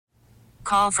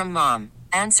Call from mom.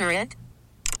 Answer it.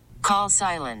 Call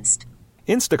silenced.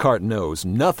 Instacart knows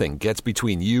nothing gets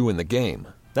between you and the game.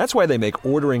 That's why they make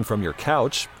ordering from your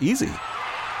couch easy.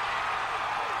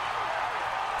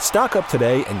 Stock up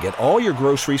today and get all your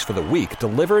groceries for the week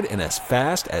delivered in as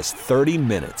fast as 30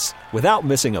 minutes without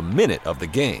missing a minute of the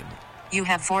game. You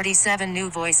have 47 new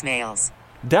voicemails.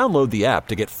 Download the app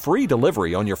to get free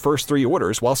delivery on your first 3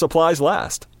 orders while supplies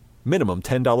last. Minimum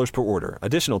 $10 per order.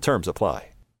 Additional terms apply.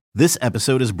 This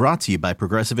episode is brought to you by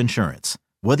Progressive Insurance.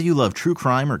 Whether you love true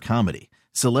crime or comedy,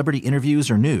 celebrity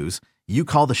interviews or news, you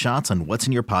call the shots on what's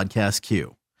in your podcast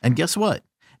queue. And guess what?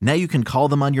 Now you can call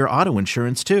them on your auto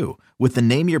insurance too with the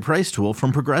Name Your Price tool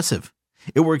from Progressive.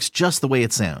 It works just the way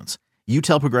it sounds. You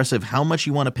tell Progressive how much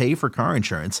you want to pay for car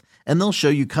insurance, and they'll show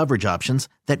you coverage options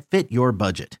that fit your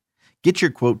budget. Get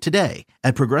your quote today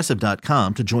at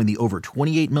Progressive.com to join the over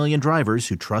 28 million drivers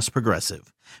who trust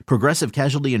Progressive. Progressive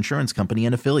Casualty Insurance Company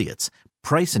and Affiliates.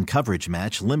 Price and coverage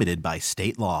match limited by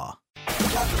state law.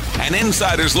 An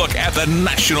insider's look at the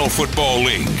National Football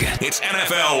League. It's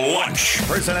NFL Lunch.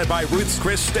 Presented by Ruth's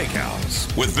Chris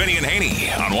Steakhouse. With Vinny and Haney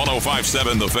on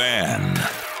 105.7 The Fan.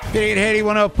 Vinny and Haney,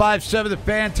 105.7 The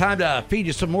Fan. Time to feed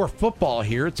you some more football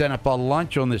here. It's NFL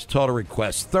Lunch on this Total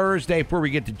Request Thursday. Before we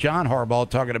get to John Harbaugh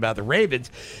talking about the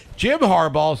Ravens, Jim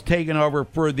Harbaugh's taking over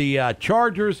for the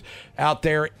Chargers out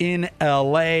there in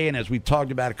L.A. And as we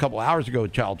talked about a couple hours ago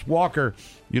with Charles Walker,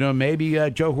 you know, maybe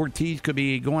Joe Ortiz could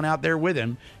be going out there with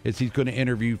him as he's going to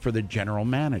interview for the general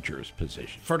manager's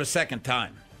position. For the second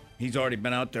time. He's already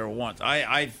been out there once.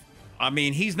 I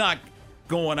mean, he's not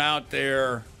going out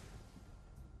there.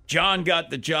 John got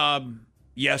the job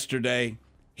yesterday.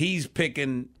 He's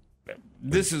picking.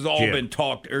 This has all been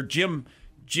talked. Or Jim,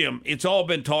 it's all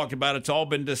been talked about. It's all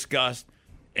been discussed.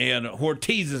 And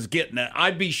Ortiz is getting that.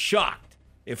 I'd be shocked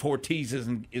if Ortiz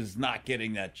is not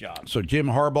getting that job. So Jim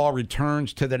Harbaugh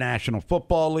returns to the National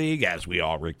Football League. As we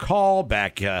all recall,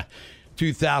 back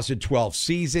 2012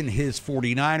 season, his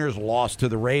 49ers lost to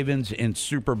the Ravens in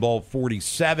Super Bowl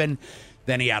 47.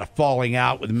 Then he had a falling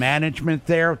out with management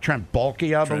there. Trent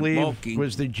Baalke, I believe,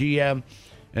 was the GM.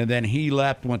 And then he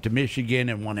left, went to Michigan,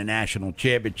 and won a national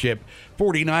championship.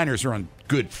 49ers are on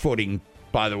good footing,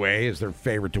 by the way, as their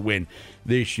favorite to win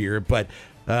this year. But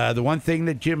the one thing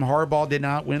that Jim Harbaugh did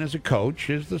not win as a coach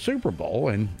is the Super Bowl.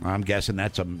 And I'm guessing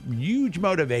that's a huge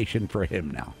motivation for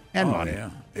him now. And money.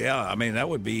 Yeah, I mean, that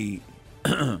would be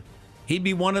 – he'd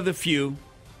be one of the few.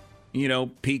 You know,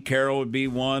 Pete Carroll would be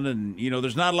one, and, you know,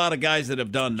 there's not a lot of guys that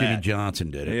have done that. Jimmy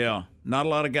Johnson did it. Yeah, not a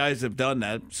lot of guys have done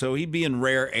that. So he'd be in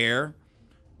rare air,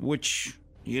 which,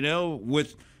 you know,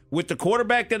 with the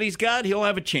quarterback that he's got, he'll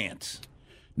have a chance.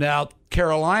 Now,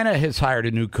 Carolina has hired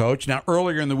a new coach. Now,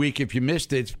 earlier in the week, if you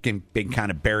missed it, it's been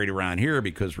kind of buried around here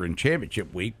because we're in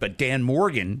championship week, but Dan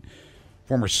Morgan,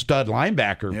 former stud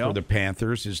linebacker for the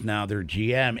Panthers, is now their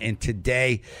GM. And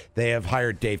today they have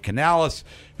hired Dave Canales,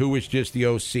 who was just the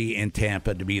OC in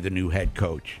Tampa, to be the new head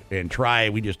coach. And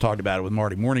we just talked about it with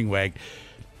Marty Morningweg.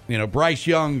 You know, Bryce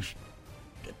Young's,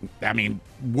 I mean,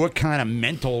 what kind of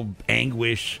mental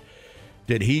anguish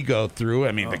did he go through?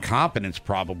 I mean, the confidence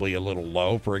probably a little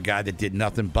low for a guy that did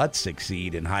nothing but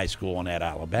succeed in high school and at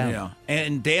Alabama. Yeah.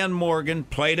 And Dan Morgan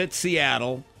played at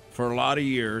Seattle for a lot of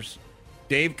years.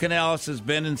 Dave Canales has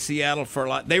been in Seattle for a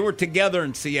lot. They were together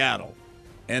in Seattle,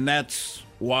 and that's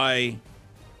why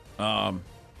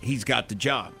he's got the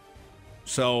job.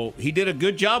 So he did a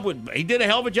good job he did a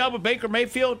hell of a job with Baker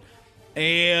Mayfield,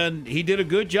 and he did a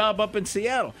good job up in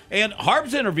Seattle. And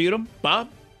Harb's interviewed him, Bob,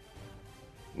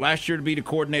 last year to be the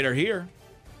coordinator here.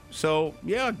 So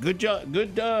yeah, good job,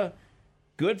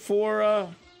 good for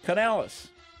Canales.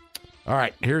 All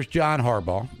right, here's John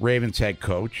Harbaugh, Ravens head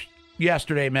coach.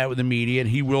 Yesterday met with the media, and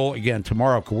he will, again,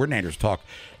 tomorrow. Coordinators talk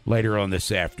later on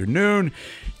this afternoon.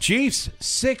 Chiefs,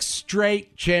 6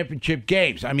 straight championship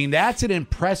games. I mean, that's an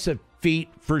impressive feat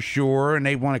for sure, and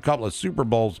they won a couple of Super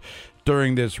Bowls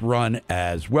during this run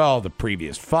as well, the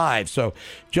previous 5. So,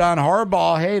 John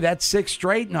Harbaugh, hey, that's 6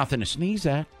 straight, nothing to sneeze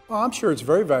at. Well, I'm sure it's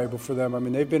very valuable for them. I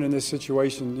mean, they've been in this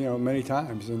situation, you know, many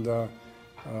times, and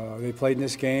they played in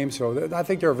this game. So I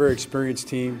think they're a very experienced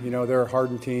team. You know, they're a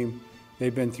hardened team.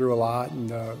 They've been through a lot,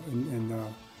 and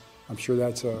I'm sure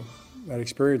that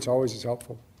experience always is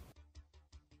helpful.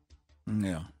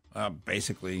 Yeah,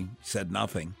 basically said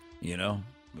nothing, you know.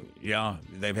 Yeah,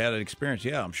 they've had an experience.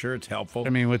 Yeah, I'm sure it's helpful.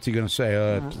 I mean, what's he going to say?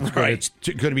 It's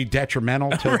going to be detrimental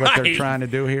to what they're trying to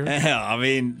do here? Yeah, I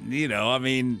mean, you know,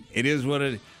 it is what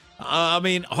it. I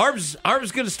mean, Harb's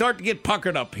going to start to get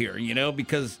puckered up here, you know,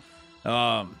 because.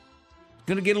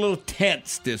 Going to get a little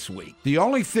tense this week. The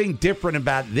only thing different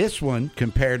about this one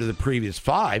compared to the previous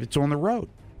 5, it's on the road.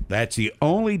 That's the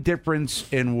only difference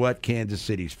in what Kansas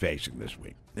City's facing this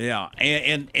week. Yeah,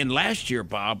 and last year,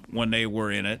 Bob, when they were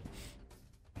in it,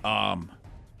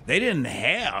 they didn't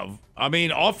have. I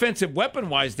mean, offensive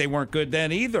weapon-wise, they weren't good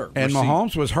then either. And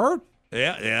Mahomes was hurt.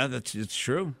 Yeah, it's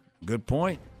true. Good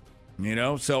point.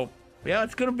 So yeah,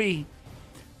 it's going to be.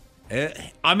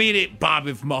 I mean, Bob,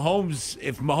 if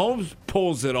Mahomes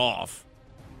pulls it off,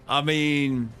 I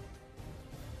mean,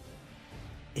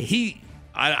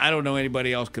 I don't know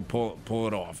anybody else could pull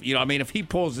it off. I mean, if he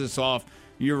pulls this off,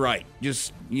 you're right.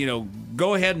 Just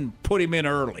go ahead and put him in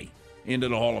early into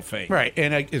the Hall of Fame. Right,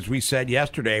 and as we said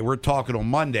yesterday, we're talking on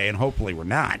Monday, and hopefully we're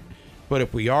not. But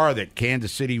if we are, that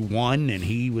Kansas City won and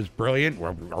he was brilliant,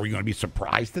 are we going to be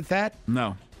surprised at that?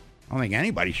 No. I don't think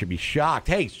anybody should be shocked.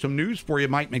 Hey, some news for you,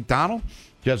 Mike McDonald.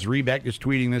 Jez Rebeck is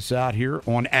tweeting this out here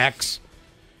on X.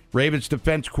 Ravens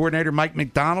defense coordinator Mike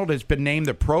McDonald has been named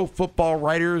the Pro Football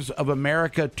Writers of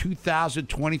America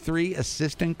 2023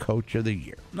 Assistant Coach of the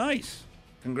Year. Nice.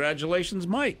 Congratulations,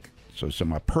 Mike. So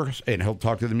and he'll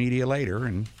talk to the media later,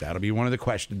 and that'll be one of the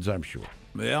questions, I'm sure.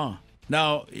 Yeah.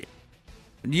 Now,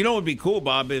 what would be cool,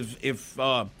 Bob, if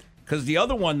because the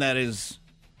other one that is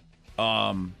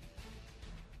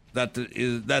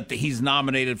that he's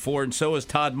nominated for, and so is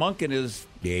Todd Monken, is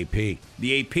the AP.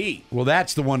 The AP. Well,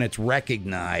 that's the one that's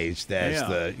recognized as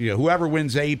whoever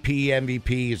wins AP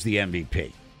MVP is the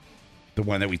MVP. The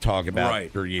one that we talk about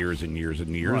for years and years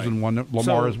and years, and one that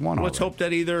Lamar has won. Let's hope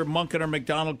that either Monken or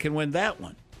McDonald can win that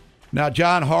one. Now,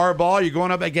 John Harbaugh, you're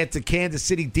going up against a Kansas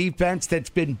City defense that's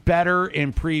been better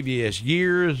in previous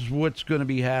years. What's going to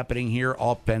be happening here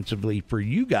offensively for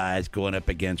you guys going up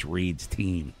against Reed's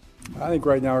team? I think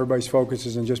right now everybody's focus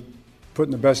is on just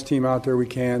putting the best team out there we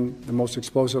can, the most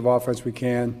explosive offense we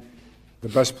can, the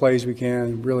best plays we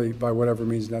can, really by whatever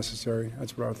means necessary.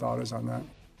 That's what our thought is on that.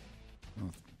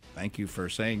 Thank you for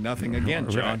saying nothing again,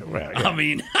 John. Well, yeah. I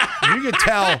mean, you can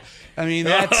tell. I mean,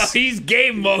 that's he's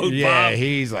game mode. Yeah, Bob.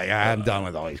 He's like, I'm done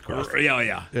with all these questions.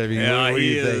 Yeah. I mean, what do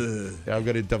you think? I'm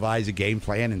going to devise a game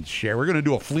plan and share. We're going to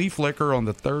do a flea flicker on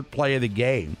the third play of the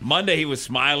game. Monday, he was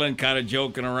smiling, kind of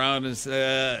joking around,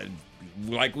 and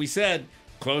like we said,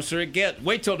 closer it gets.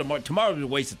 Wait till tomorrow. Tomorrow is a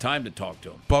waste of time to talk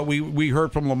to him. But we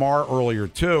heard from Lamar earlier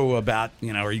too about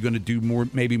are you going to do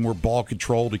maybe more ball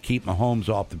control to keep Mahomes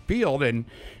off the field, and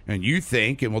you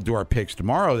think, and we'll do our picks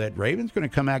tomorrow, that Ravens going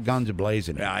to come out guns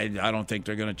a-blazing. Yeah, I don't think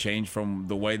they're going to change from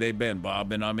the way they've been,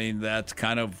 Bob. And I mean, that's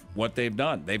kind of what they've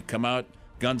done. They've come out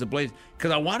guns a-blazing.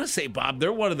 Because I want to say, Bob,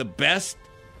 they're one of the best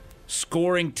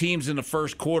scoring teams in the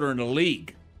first quarter in the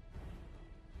league.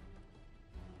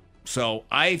 So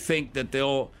I think that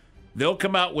they'll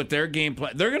come out with their game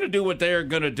plan. They're going to do what they're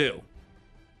going to do.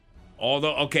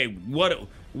 Although, okay, what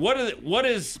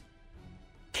is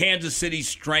Kansas City's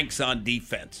strengths on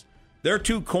defense? Their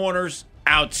two corners,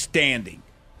 outstanding.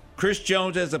 Chris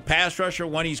Jones as a pass rusher,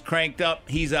 when he's cranked up,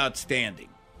 he's outstanding.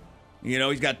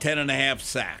 He's got 10.5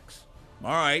 sacks.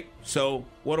 All right, so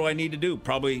what do I need to do?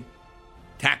 Probably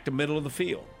tack the middle of the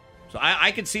field. So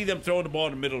I can see them throwing the ball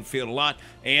in the middle of the field a lot.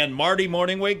 And Marty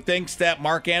Morningwig thinks that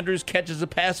Mark Andrews catches a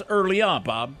pass early on,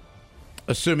 Bob.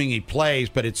 Assuming he plays,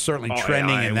 but it's certainly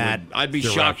trending in that I'd be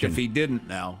direction. shocked if he didn't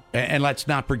now. And let's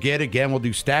not forget, again, we'll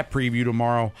do stat preview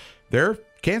tomorrow. They're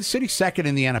Kansas City second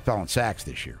in the NFL in sacks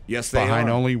this year. Yes, they Behind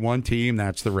are. only one team,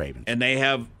 that's the Ravens. And they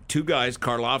have two guys,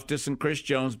 Karlaftis and Chris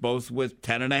Jones, both with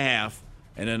 10.5.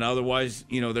 And then otherwise,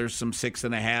 there's some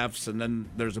 6.5s, and then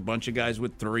there's a bunch of guys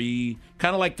with 3,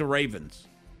 kind of like the Ravens.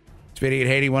 It's Vinny at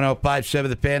Haiti, 105.7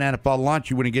 The Fan, NFL Lunch.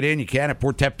 You want to get in, you can at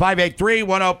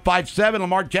 410-583-1057.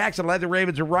 Lamar Jackson led the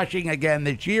Ravens in rushing again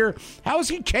this year. How has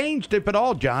he changed, if at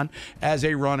all, John, as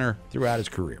a runner throughout his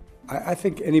career? I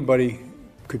think anybody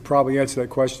could probably answer that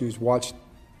question who's watched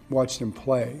him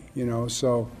play,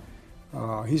 So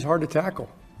he's hard to tackle.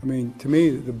 I mean, to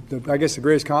me, I guess the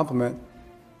greatest compliment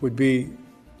would be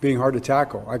being hard to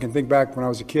tackle. I can think back when I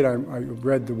was a kid, I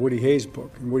read the Woody Hayes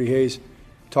book, and Woody Hayes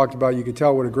talked about, you could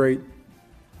tell what a great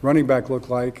running back looked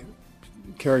like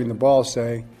carrying the ball,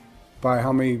 say, by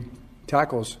how many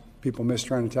tackles people miss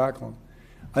trying to tackle him.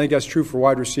 I think that's true for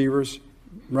wide receivers,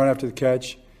 run after the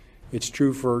catch. It's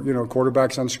true for,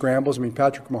 quarterbacks on scrambles. I mean,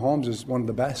 Patrick Mahomes is one of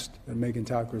the best at making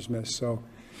tacklers miss. So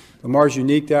Lamar's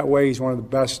unique that way. He's one of the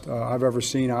best I've ever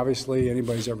seen, obviously,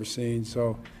 anybody's ever seen.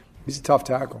 So he's a tough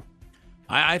tackle.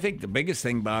 I think the biggest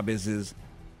thing, Bob, is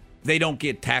they don't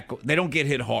get tackled. They don't get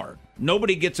hit hard.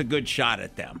 Nobody gets a good shot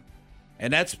at them.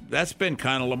 And that's been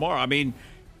kind of Lamar. I mean,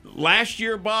 last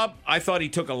year, Bob, I thought he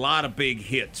took a lot of big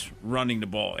hits running the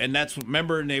ball. And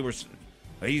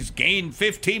he's gained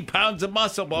 15 pounds of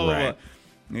muscle, blah, blah,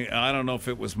 blah. I don't know if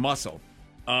it was muscle.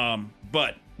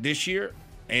 But this year,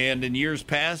 And in years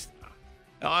past,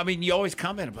 I mean, you always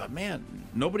comment about, man,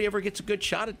 nobody ever gets a good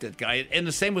shot at that guy. And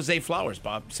the same with Zay Flowers,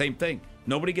 Bob. Same thing.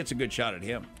 Nobody gets a good shot at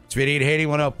him. It's Vinny and Haney,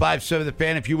 105.7 The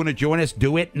Fan. If you want to join us,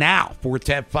 do it now.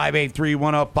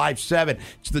 410-583-1057.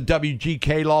 It's the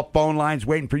WGK Law phone lines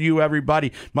waiting for you,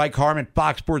 everybody. Mike Harmon,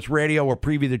 Fox Sports Radio. We'll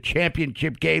preview the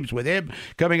championship games with him.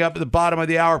 Coming up at the bottom of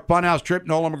the hour, Funhouse Trip,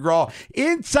 Nolan McGraw.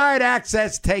 Inside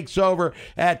Access takes over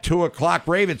at 2 o'clock.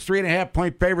 Ravens,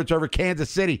 3.5-point favorites over Kansas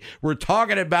City. We're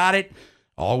talking about it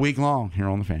all week long here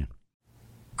on The Fan.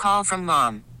 Call from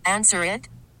mom. Answer it.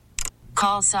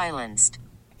 Call silenced.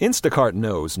 Instacart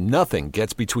knows nothing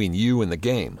gets between you and the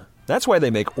game. That's why they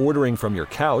make ordering from your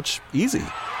couch easy.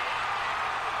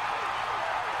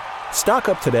 Stock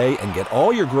up today and get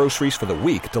all your groceries for the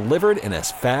week delivered in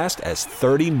as fast as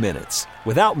 30 minutes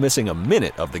without missing a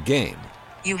minute of the game.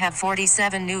 You have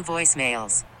 47 new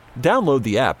voicemails. Download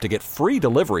the app to get free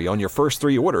delivery on your first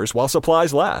 3 orders while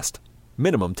supplies last.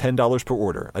 Minimum $10 per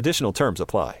order. Additional terms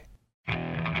apply.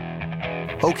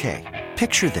 Okay,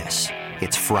 picture this.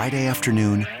 It's Friday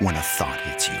afternoon when a thought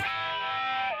hits you.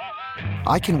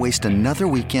 I can waste another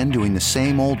weekend doing the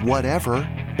same old whatever,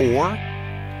 or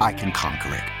I can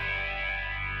conquer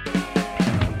it.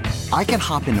 I can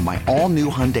hop into my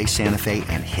all-new Hyundai Santa Fe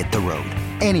and hit the road.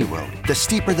 Any road. The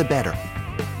steeper, the better.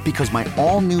 Because my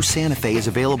all-new Santa Fe is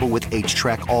available with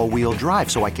H-Track all-wheel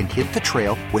drive, so I can hit the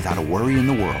trail without a worry in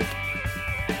the world.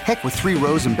 Heck, with 3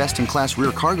 rows and best-in-class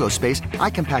rear cargo space,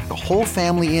 I can pack the whole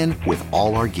family in with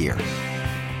all our gear.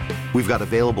 We've got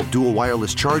available dual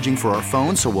wireless charging for our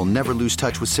phones, so we'll never lose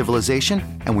touch with civilization,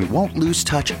 and we won't lose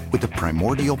touch with the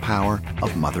primordial power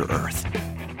of Mother Earth.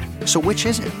 So which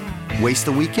is it? Waste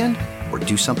the weekend or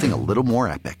do something a little more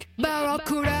epic?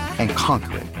 And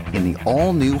conquer it in the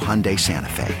all-new Hyundai Santa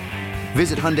Fe.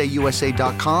 Visit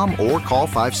HyundaiUSA.com or call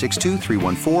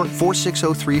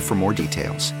 562-314-4603 for more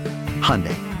details.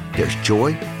 Hyundai, there's joy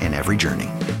in every journey.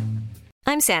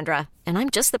 I'm Sandra, and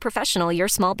I'm just the professional your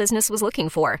small business was looking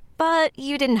for. But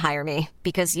you didn't hire me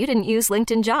because you didn't use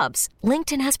LinkedIn Jobs.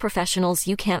 LinkedIn has professionals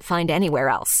you can't find anywhere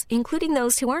else, including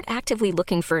those who aren't actively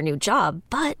looking for a new job,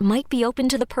 but might be open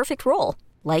to the perfect role,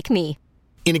 like me.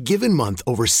 In a given month,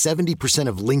 over 70%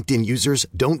 of LinkedIn users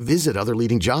don't visit other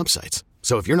leading job sites.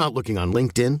 So if you're not looking on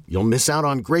LinkedIn, you'll miss out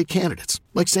on great candidates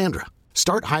like Sandra.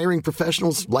 Start hiring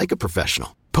professionals like a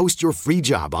professional. Post your free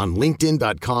job on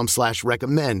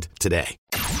linkedin.com/recommend today.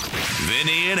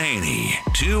 Vinny and Haney,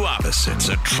 two opposites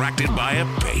attracted by a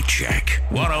paycheck.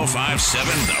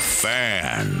 105.7 The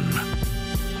Fan.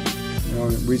 You know,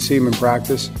 we'd see him in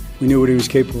practice. We knew what he was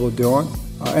capable of doing.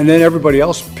 And then everybody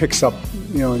else picks up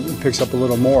a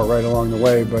little more right along the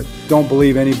way. But don't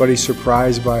believe anybody's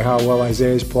surprised by how well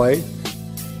Isaiah's played.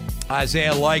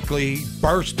 Isaiah Likely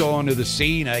burst onto the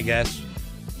scene, I guess,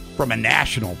 from a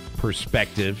national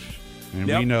perspective. And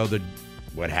we know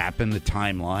what happened, the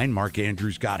timeline. Mark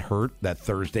Andrews got hurt that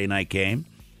Thursday night game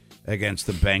against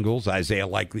the Bengals. Isaiah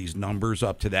Likely's numbers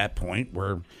up to that point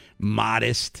were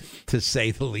modest, to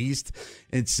say the least.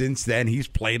 And since then, he's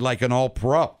played like an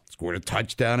all-pro. Scored a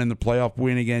touchdown in the playoff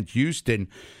win against Houston.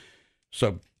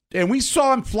 And we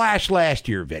saw him flash last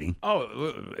year, Vinny.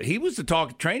 Oh, he was the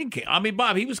talk of training camp. I mean,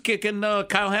 Bob, he was kicking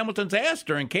Kyle Hamilton's ass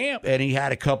during camp. And he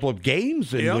had a couple of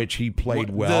games in which he played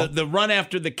well. The run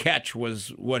after the catch was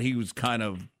what he was kind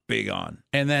of big on.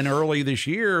 And then early this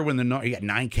year, when he got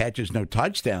 9 catches, no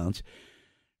touchdowns.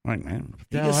 Like, man,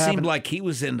 he just seemed like he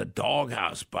was in the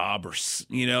doghouse, Bob, or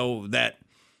that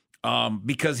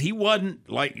because he wasn't,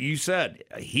 like you said,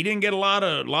 he didn't get a lot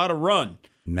of run.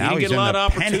 Now he didn't get a lot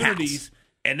of opportunities. Penthouse.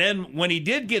 And then when he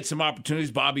did get some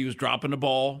opportunities, Bobby was dropping the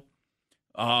ball.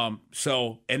 And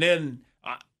then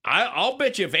I'll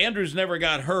bet you if Andrews never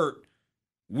got hurt,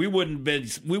 we wouldn't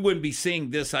be seeing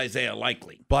this Isaiah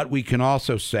Likely. But we can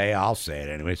also say, I'll say it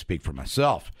anyway, speak for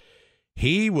myself.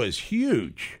 He was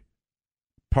huge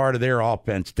part of their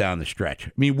offense down the stretch.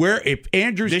 I mean, if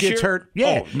Andrews this gets year? hurt,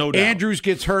 no doubt. Andrews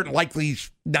gets hurt, Likely's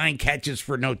 9 catches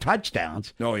for no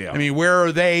touchdowns. Oh, yeah. I mean, where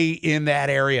are they in that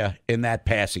area, in that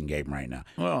passing game right now?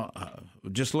 Well,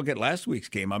 just look at last week's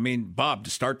game. I mean, Bob, to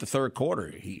start the third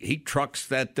quarter, he trucks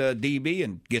that DB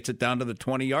and gets it down to the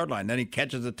 20-yard line. Then he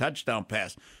catches a touchdown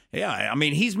pass. Yeah, I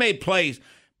mean, he's made plays.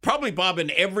 Probably, Bob, in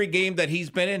every game that he's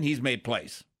been in, he's made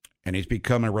plays. And he's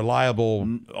become a reliable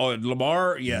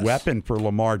weapon for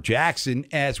Lamar Jackson,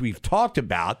 as we've talked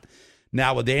about.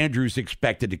 Now, with Andrews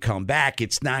expected to come back,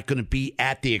 it's not going to be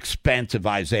at the expense of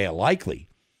Isaiah Likely.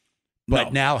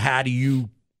 But now how do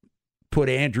you put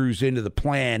Andrews into the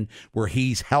plan where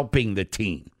he's helping the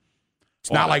team?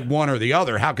 It's not like one or the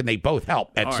other. How can they both help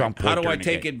at some point? How do I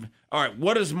take it? All right,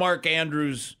 what does Mark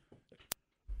Andrews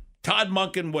Todd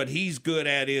Monken, what he's good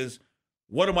at is,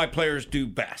 what do my players do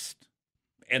best?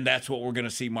 And that's what we're going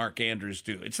to see Mark Andrews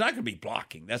do. It's not going to be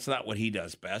blocking. That's not what he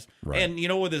does best. Right.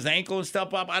 And, with his ankle and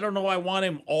stuff up, I don't know I want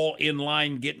him all in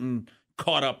line getting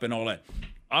caught up and all that.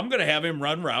 I'm going to have him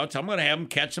run routes. I'm going to have him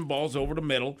catch some balls over the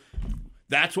middle.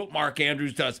 That's what Mark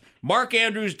Andrews does. Mark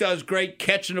Andrews does great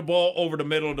catching the ball over the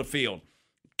middle of the field.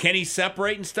 Can he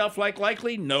separate and stuff like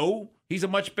Likely? No. He's a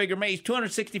much bigger man. He's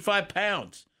 265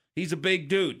 pounds. He's a big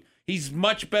dude. He's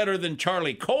much better than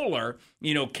Charlie Kohler,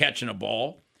 catching a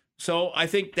ball. So I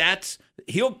think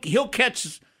he'll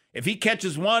catch. If he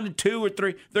catches 1, 2, or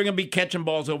 3, they're going to be catching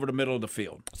balls over the middle of the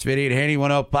field. It's Vinny and Haney,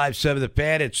 105.7 The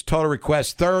Fan. It's Total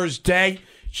Request Thursday.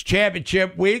 It's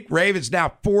championship week. Ravens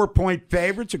now 4-point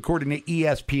favorites, according to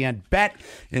ESPN Bet,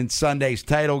 in Sunday's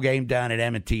title game down at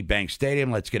M&T Bank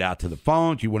Stadium. Let's get out to the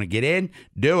phones. You want to get in?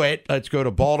 Do it. Let's go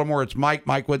to Baltimore. It's Mike.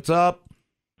 Mike, what's up?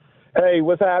 Hey,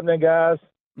 what's happening, guys?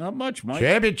 Not much, Mike.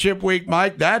 Championship week,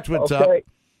 Mike. That's what's up.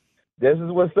 This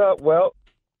is what's up. Well,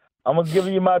 I'm going to give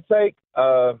you my take.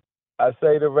 I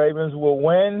say the Ravens will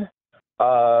win.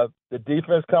 The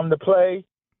defense come to play.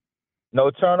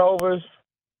 No turnovers.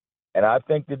 And I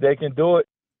think that they can do it.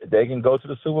 They can go to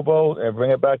the Super Bowl and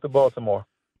bring it back to Baltimore.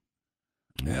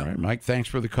 All right, Mike, thanks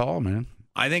for the call, man.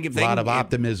 I think if a lot of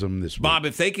optimism this week. Bob,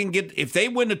 if they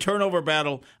win the turnover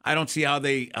battle, I don't see how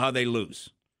they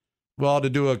lose. Well, to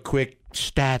do a quick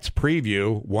stats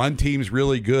preview, one team's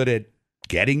really good at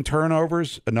getting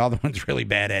turnovers, another one's really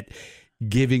bad at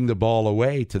giving the ball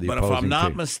away to the opposing team. But if I'm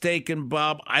not mistaken,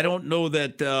 Bob, I don't know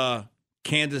that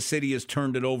Kansas City has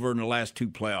turned it over in the last 2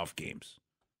 playoff games.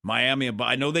 Miami,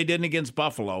 I know they didn't against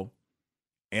Buffalo,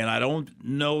 and I don't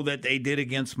know that they did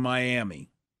against Miami.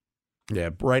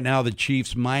 Yeah, right now the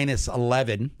Chiefs minus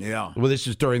 11. Yeah. Well, this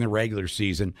is during the regular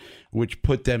season, which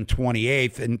put them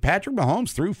 28th. And Patrick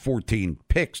Mahomes threw 14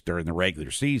 picks during the regular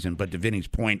season. But to Vinny's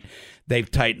point, they've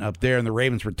tightened up there, and the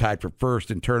Ravens were tied for first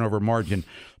in turnover margin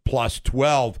plus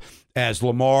 12. As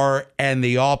Lamar and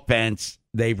the offense,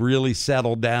 they've really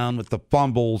settled down with the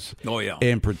fumbles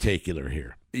in particular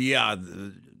here. Yeah,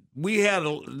 we had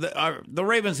the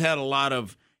Ravens had a lot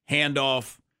of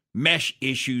handoff mesh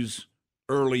issues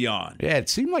early on. Yeah, it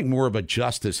seemed like more of a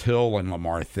Justice Hill and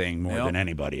Lamar thing more than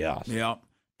anybody else. Yeah,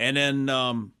 and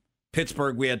then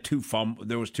Pittsburgh, we had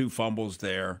there was 2 fumbles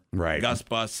there. Right, Gus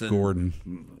Bus and Gordon,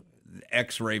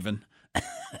 ex-Raven.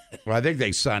 Well, I think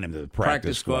they signed him to the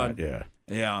practice squad.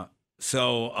 Yeah.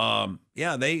 So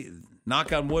they.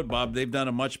 Knock on wood, Bob, they've done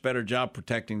a much better job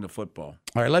protecting the football.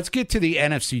 All right, let's get to the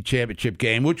NFC Championship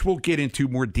game, which we'll get into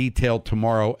more detail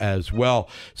tomorrow as well.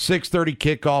 6:30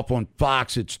 kickoff on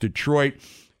Fox. It's Detroit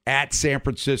at San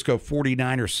Francisco.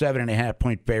 49ers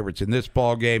 7.5-point favorites in this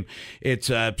ball game. It's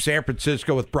San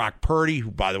Francisco with Brock Purdy,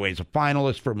 who, by the way, is a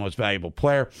finalist for Most Valuable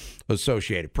Player.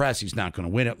 Associated Press, he's not going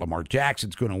to win it. Lamar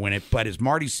Jackson's going to win it. But as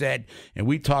Marty said, and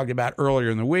we talked about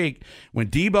earlier in the week, when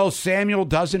Deebo Samuel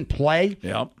doesn't play,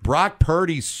 Brock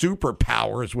Purdy's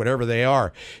superpowers, whatever they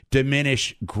are,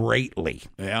 diminish greatly.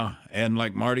 Yeah, and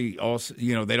like Marty also,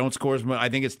 they don't score as much. I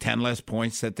think it's 10 less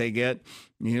points that they get.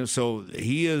 So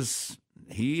he is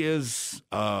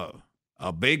a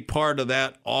big part of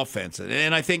that offense.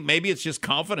 And I think maybe it's just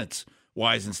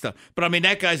confidence-wise and stuff. But, I mean,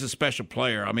 that guy's a special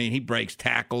player. I mean, he breaks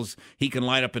tackles. He can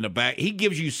line up in the back. He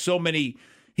gives you so many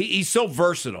 – he's so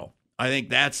versatile. I think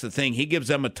that's the thing. He gives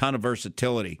them a ton of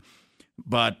versatility.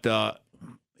 But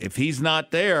if he's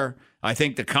not there, I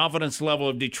think the confidence level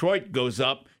of Detroit goes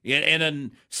up. And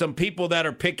then some people that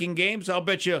are picking games, I'll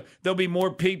bet you there'll be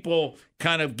more people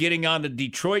kind of getting on the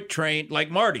Detroit train like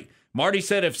Marty. Marty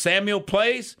said if Samuel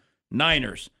plays,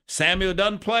 Niners. Samuel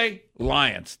doesn't play,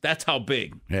 Lions. That's how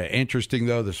big. Yeah, interesting,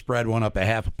 though, the spread went up a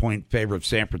 0.5 point in favor of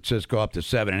San Francisco up to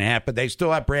 7.5, but they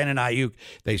still have Brandon Ayuk.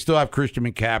 They still have Christian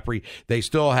McCaffrey. They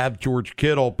still have George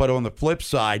Kittle. But on the flip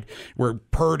side, where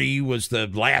Purdy was the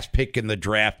last pick in the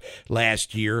draft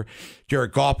last year,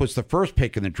 Jared Goff was the first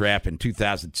pick in the draft in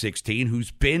 2016,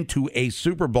 who's been to a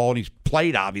Super Bowl, and he's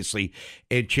played, obviously,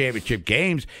 in championship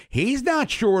games. He's not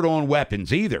short on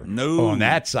weapons either. No. On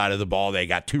that side of the ball, they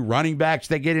got 2 running backs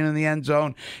they get in the end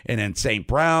zone, and then St.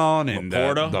 Brown and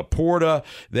Laporta.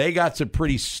 They got some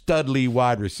pretty studly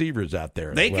wide receivers out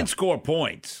there. They can score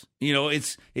points.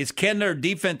 It's can their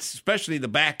defense, especially the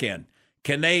back end,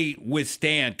 can they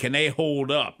withstand? Can they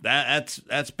hold up?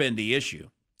 That's been the issue.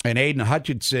 And Aiden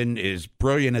Hutchinson, as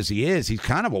brilliant as he is, he's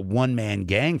kind of a one-man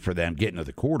gang for them getting to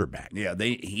the quarterback. Yeah,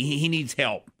 he needs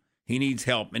help. He needs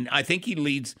help. And I think he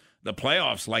leads the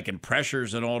playoffs, like in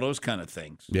pressures and all those kind of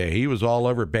things. Yeah, he was all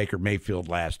over Baker Mayfield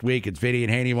last week. It's Vinny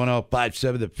and Haney,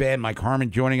 105.7 The Fan. Mike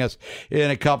Harmon joining us in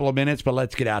a couple of minutes, but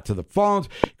let's get out to the phones.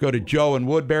 Go to Joe in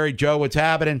Woodbury. Joe, what's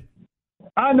happening?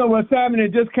 I know what's happening.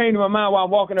 It just came to my mind while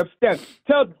I'm walking upstairs.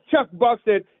 Tell Chuck Buck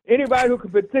that anybody who can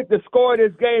predict the score of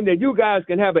this game, that you guys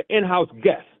can have an in-house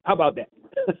guest. How about that?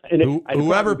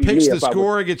 Whoever picks the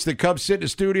score gets to come sit in the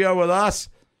studio with us.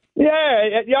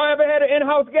 Yeah. Y'all ever had an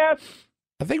in-house guest?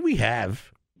 I think we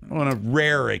have on a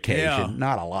rare occasion.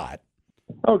 Not a lot.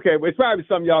 Okay, but it's probably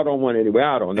something y'all don't want anyway.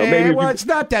 I don't know. It's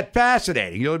not that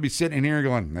fascinating. You'll be sitting here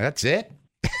going, that's it?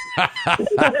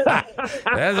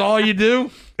 That's all you do?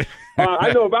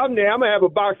 I know if I'm there, I'm going to have a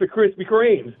box of Krispy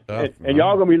Kremes. And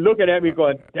y'all going to be looking at me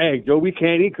going, dang, Joe, we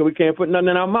can't eat because we can't put nothing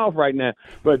in our mouth right now.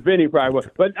 But Vinny probably will.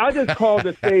 But I just called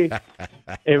to say,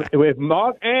 if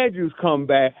Mark Andrews come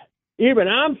back, even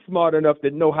I'm smart enough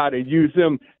to know how to use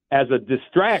him as a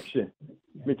distraction.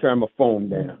 Let me turn my phone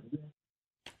down.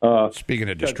 Speaking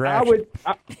of distraction.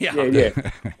 Yeah.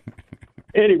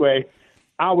 Anyway,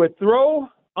 I would throw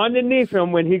underneath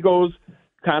him when he goes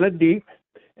kind of deep,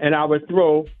 and I would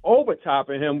throw over top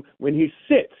of him when he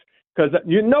sits. Because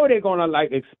they're going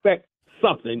to, expect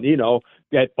something,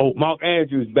 that, Mark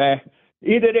Andrews back.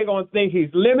 Either they're going to think he's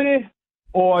limited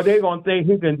or they're going to think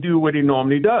he can do what he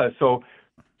normally does. So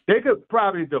they could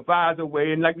probably devise a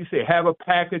way and, like you say, have a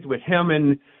package with him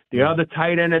and the other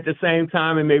tight end at the same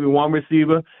time and maybe one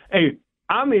receiver. Hey,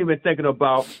 I'm even thinking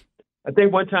about, I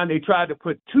think one time they tried to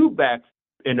put two backs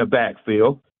in the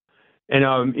backfield.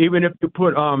 And even if you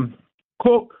put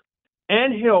Cook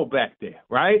and Hill back there,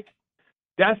 right?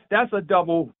 That's a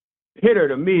double hitter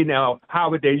to me. Now, how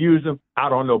would they use them? I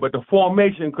don't know. But the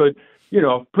formation could,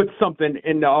 put something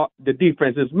in the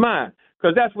defense's mind.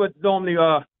 Because that's what normally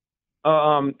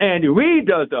Andy Reid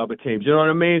does to other teams. You know what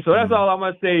I mean? So that's all I'm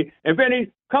going to say. And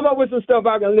Vinny, come up with some stuff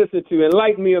I can listen to.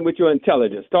 Enlighten me with your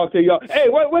intelligence. Talk to y'all. Hey,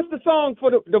 what's the song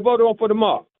for the vote on for the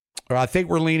mark? I think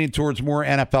we're leaning towards more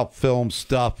NFL film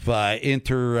stuff,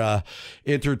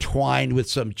 intertwined with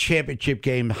some championship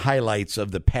game highlights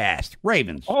of the past.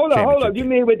 Ravens. Hold up. You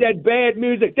mean with that bad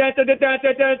music? That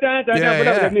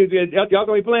music. Y'all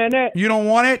gonna be playing that? You don't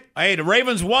want it? Hey, the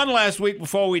Ravens won last week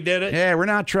before we did it. Yeah, we're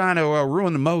not trying to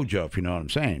ruin the mojo, if you know what I'm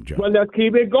saying, Joe. Well, let's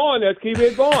keep it going.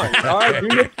 All right,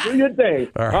 do your thing.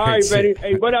 All right, Benny.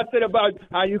 Hey, what I said about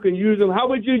how you can use them, how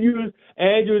would you use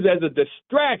Andrews as a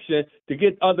distraction to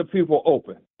get other people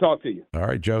open? Talk to you. All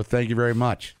right, Joe. Thank you very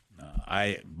much.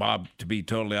 Bob, to be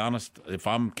totally honest, if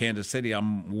I'm Kansas City,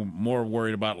 I'm more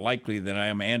worried about Likely than I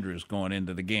am Andrews going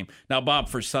into the game. Now, Bob,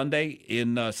 for Sunday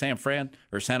in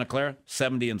Santa Clara,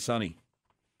 70 and sunny.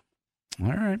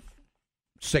 All right.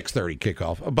 6:30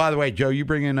 kickoff. Oh, by the way, Joe, you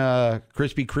bring in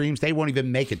Krispy Kremes. They won't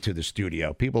even make it to the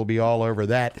studio. People will be all over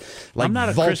that. Like I'm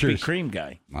not vultures. a Krispy Kreme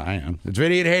guy. I am. It's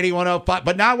Vinny at Haiti 105,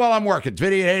 but not while I'm working. It's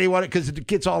Vinny at Haiti 105 because it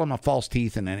gets all of my false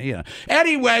teeth and then.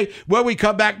 Anyway, when we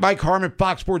come back, Mike Harmon,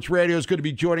 Fox Sports Radio, is going to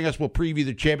be joining us. We'll preview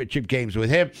the championship games with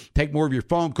him, take more of your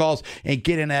phone calls, and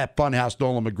get in that funhouse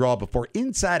Nolan McGraw before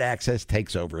Inside Access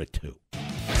takes over at 2.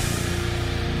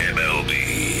 MLB.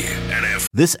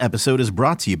 This episode is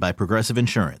brought to you by Progressive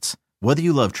Insurance. Whether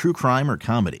you love true crime or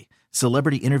comedy,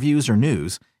 celebrity interviews or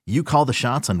news, you call the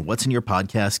shots on what's in your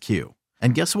podcast queue.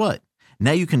 And guess what?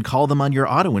 Now you can call them on your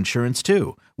auto insurance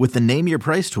too with the Name Your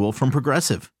Price tool from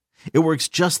Progressive. It works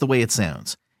just the way it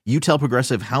sounds. You tell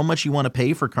Progressive how much you want to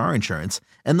pay for car insurance,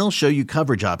 and they'll show you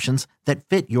coverage options that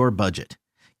fit your budget.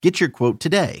 Get your quote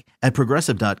today at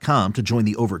Progressive.com to join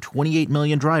the over 28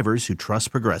 million drivers who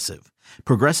trust Progressive.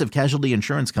 Progressive Casualty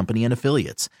Insurance Company and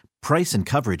Affiliates. Price and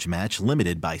coverage match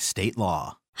limited by state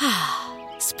law.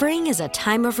 Spring is a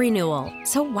time of renewal,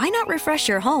 so why not refresh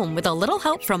your home with a little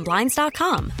help from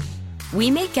Blinds.com? We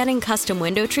make getting custom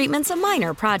window treatments a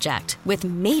minor project with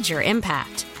major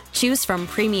impact. Choose from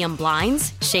premium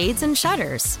blinds, shades, and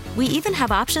shutters. We even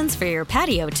have options for your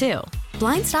patio, too.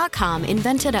 Blinds.com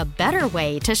invented a better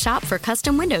way to shop for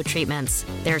custom window treatments.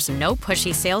 There's no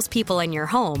pushy salespeople in your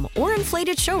home or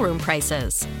inflated showroom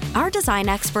prices. Our design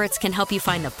experts can help you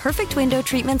find the perfect window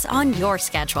treatments on your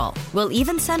schedule. We'll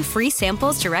even send free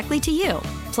samples directly to you.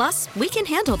 Plus, we can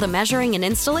handle the measuring and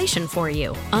installation for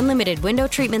you. Unlimited window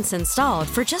treatments installed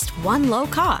for just one low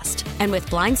cost. And with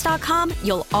Blinds.com,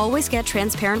 you'll always get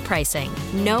transparent pricing.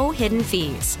 No hidden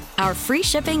fees. Our free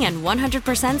shipping and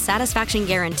 100% satisfaction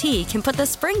guarantee can put the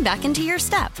spring back into your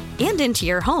step and into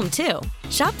your home, too.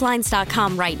 Shop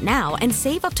Blinds.com right now and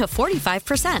save up to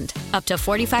 45%. Up to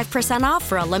 45% off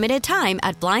for a limited time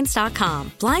at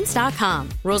Blinds.com. Blinds.com.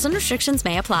 Rules and restrictions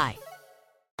may apply.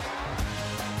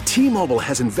 T-Mobile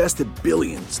has invested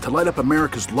billions to light up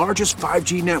America's largest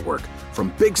 5G network,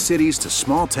 from big cities to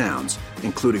small towns,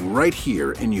 including right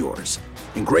here in yours.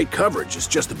 And great coverage is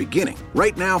just the beginning.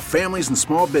 Right now, families and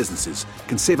small businesses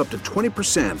can save up to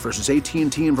 20% versus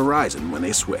AT&T and Verizon when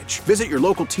they switch. Visit your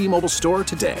local T-Mobile store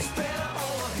today.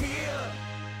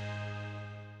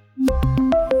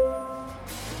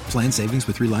 Plan savings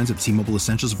with 3 lines of T-Mobile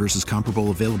Essentials versus comparable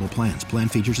available plans. Plan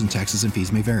features and taxes and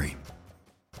fees may vary.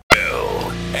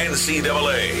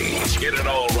 NCAA. Get it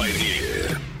all right here.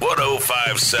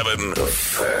 105.7 The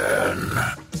Fan.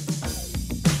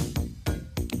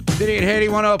 Vinny and Haney,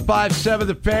 105.7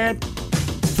 The Fan.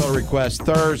 Total Request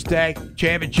Thursday.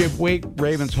 Championship week.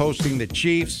 Ravens hosting the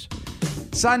Chiefs.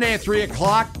 Sunday at 3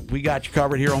 o'clock. We got you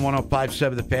covered here on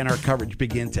 105.7 The Fan. Our coverage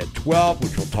begins at 12,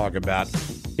 which we'll talk about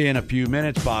in a few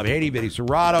minutes. Bob Haney, Vinny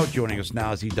Serrato, joining us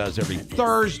now as he does every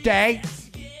Thursday.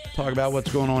 Talk about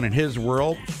what's going on in his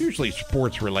world. Usually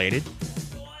sports related,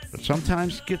 but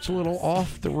sometimes gets a little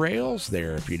off the rails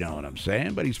there, if you know what I'm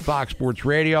saying. But he's Fox Sports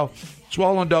Radio,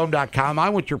 SwollenDome.com.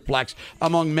 I'm with your Flex,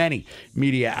 among many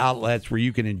media outlets where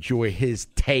you can enjoy his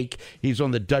take. He's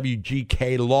on the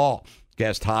WGK Law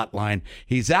guest hotline.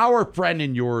 He's our friend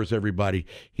and yours, everybody.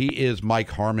 He is Mike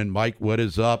Harmon. Mike, what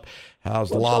is up?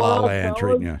 How's La La Land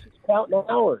treating you?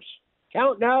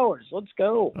 Counting hours. Let's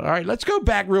go. All right, let's go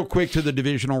back real quick to the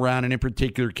divisional round, and in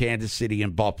particular, Kansas City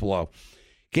and Buffalo.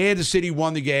 Kansas City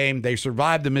won the game. They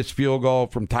survived the missed field goal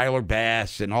from Tyler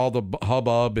Bass and all the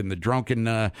hubbub and the drunken,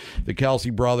 the Kelsey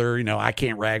brother. You know, I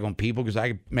can't rag on people because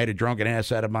I made a drunken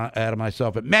ass out of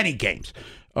myself at many games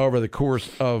over the course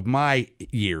of my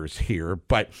years here.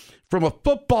 But from a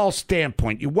football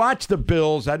standpoint, you watch the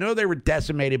Bills. I know they were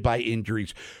decimated by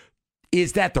injuries.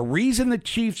 Is that the reason the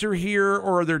Chiefs are here,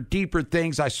 or are there deeper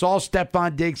things? I saw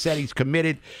Stephon Diggs said he's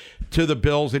committed to the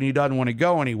Bills and he doesn't want to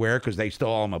go anywhere because they still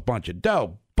owe him a bunch of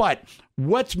dough. But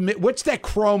what's that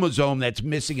chromosome that's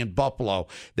missing in Buffalo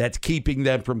that's keeping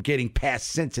them from getting past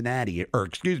Cincinnati, or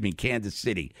Kansas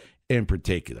City in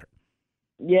particular?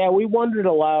 Yeah, we wondered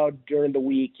aloud during the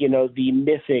week, the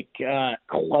mythic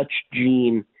clutch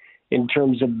gene in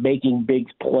terms of making big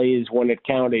plays when it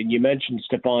counted. You mentioned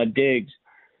Stephon Diggs.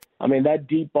 I mean, that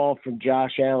deep ball from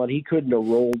Josh Allen, he couldn't have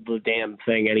rolled the damn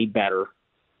thing any better,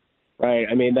 right?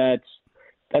 I mean,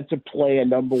 that's a play a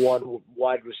number one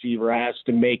wide receiver has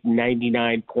to make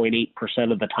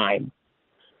 99.8% of the time.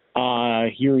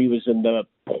 Here he was in the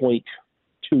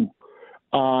 0.2.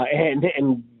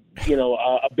 And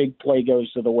a big play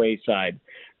goes to the wayside.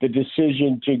 The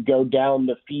decision to go down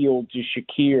the field to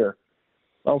Shakir,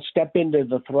 well, step into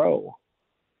the throw.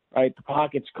 Right, the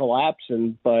pocket's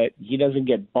collapsing, but he doesn't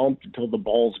get bumped until the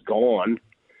ball's gone.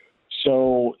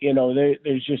 So,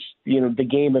 there's just, the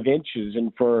game of inches.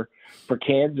 And for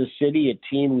Kansas City, a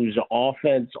team whose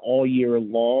offense all year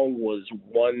long was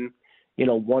one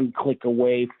click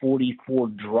away, 44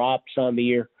 drops on the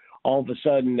year, all of a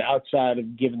sudden, outside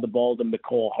of giving the ball to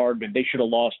McCole Hardman, they should have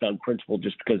lost on principle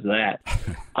just because of that.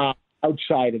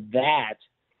 Outside of that,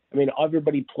 I mean,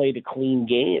 everybody played a clean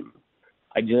game.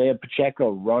 Isaiah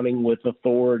Pacheco running with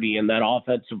authority, and that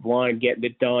offensive line getting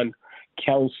it done.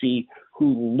 Kelsey,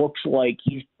 who looks like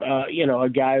he's, a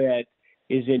guy that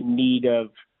is in need of,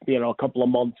 a couple of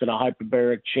months in a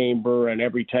hyperbaric chamber and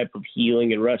every type of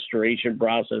healing and restoration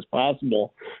process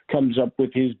possible, comes up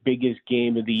with his biggest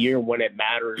game of the year when it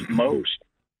matters most.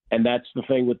 And that's the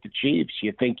thing with the Chiefs.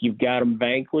 You think you've got them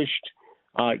vanquished.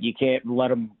 You can't let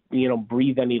them,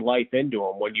 breathe any life into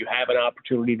them. When you have an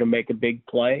opportunity to make a big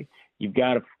play, you've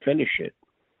got to finish it.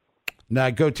 Now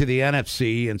I go to the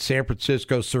NFC, and San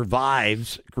Francisco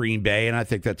survives Green Bay, and I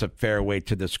think that's a fair way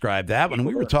to describe that. When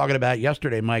we were talking about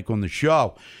yesterday, Mike, on the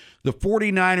show, the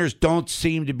 49ers don't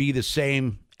seem to be the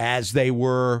same as they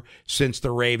were since the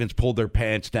Ravens pulled their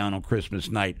pants down on Christmas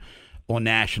night on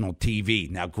national TV.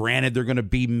 Now, granted, they're going to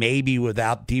be maybe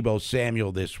without Deebo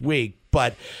Samuel this week,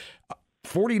 but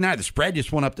 49, the spread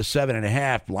just went up to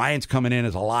 7.5. Lions coming in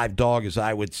as a live dog, as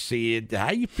I would see it. How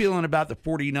are you feeling about the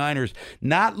 49ers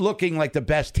not looking like the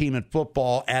best team in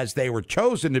football as they were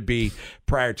chosen to be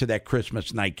prior to that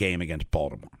Christmas night game against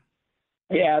Baltimore?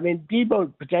 Yeah, I mean,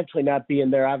 Deebo potentially not being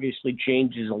there obviously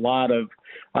changes a lot of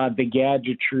the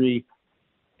gadgetry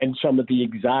and some of the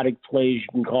exotic plays you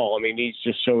can call. I mean, he's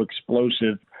just so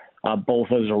explosive,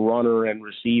 both as a runner and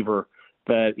receiver.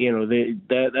 But,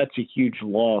 that's a huge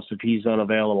loss if he's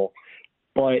unavailable.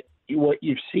 But what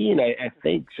you've seen, I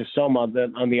think, to some on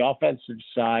the offensive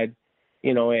side,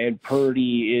 and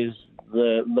Purdy is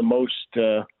the most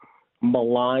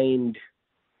maligned,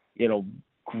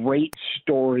 great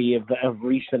story of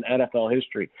recent NFL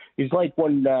history. He's like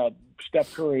when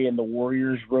Steph Curry and the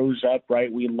Warriors rose up,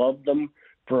 right? We loved them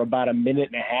for about a minute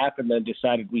and a half and then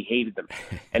decided we hated them.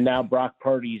 And now Brock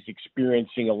Purdy's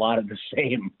experiencing a lot of the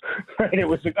same. Right? It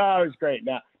was like, it was great.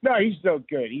 No, he's so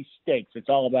good. He stinks. It's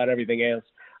all about everything else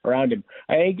around him.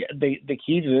 I think the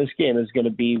key to this game is going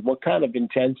to be what kind of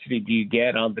intensity do you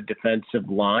get on the defensive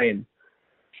line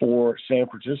for San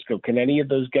Francisco? Can any of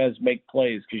those guys make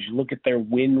plays? Because you look at their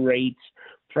win rates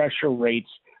pressure rates,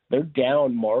 they're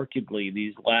down markedly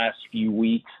these last few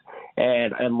weeks.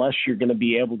 And unless you're going to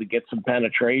be able to get some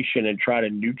penetration and try to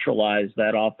neutralize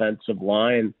that offensive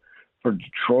line for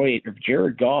Detroit, if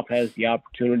Jared Goff has the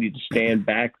opportunity to stand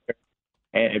back there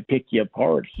and pick you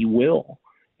apart, he will.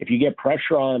 If you get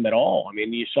pressure on him at all, I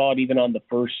mean, you saw it even on the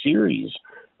first series,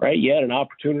 right? You had an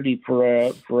opportunity for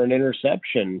an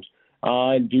interception,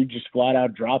 and dude just flat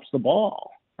out drops the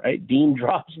ball, right? Dean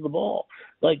drops the ball.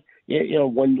 Like, you know,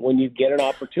 when you get an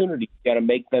opportunity, you got to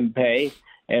make them pay.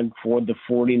 And for the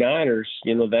 49ers,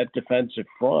 you know, that defensive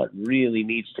front really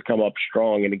needs to come up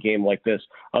strong in a game like this.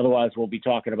 Otherwise, we'll be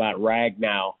talking about rag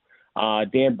now.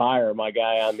 Dan Byer, my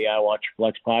guy on the I Watch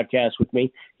Flex podcast with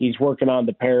me, he's working on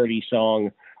the parody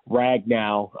song Rag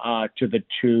Now to the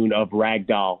tune of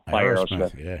Ragdoll by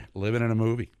Aerosmith. Yeah, living in a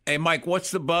movie. Hey, Mike,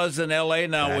 what's the buzz in L.A.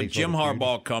 now with Jim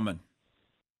Harbaugh coming?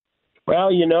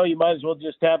 Well, you know, you might as well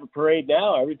just have a parade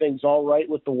now. Everything's all right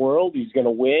with the world. He's going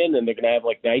to win, and they're going to have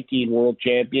like 19 world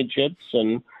championships,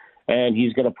 and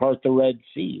he's going to part the Red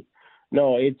Sea.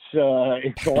 No, it's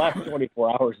the last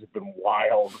 24 hours have been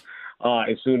wild.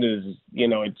 As soon as, you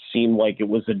know, it seemed like it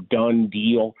was a done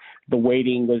deal, the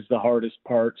waiting was the hardest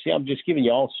part. See, I'm just giving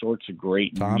you all sorts of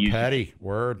great Tom music. Petty,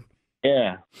 word.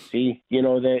 Yeah. See, you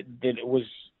know, that it was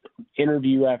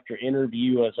interview after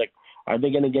interview. I was like, are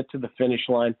they going to get to the finish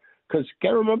line? Because got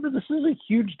to remember, this is a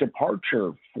huge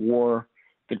departure for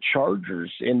the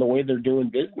Chargers in the way they're doing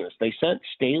business. They sent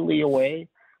Staley away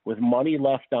with money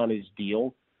left on his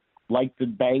deal, like the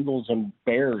Bengals and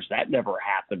Bears. That never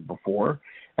happened before.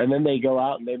 And then they go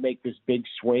out and they make this big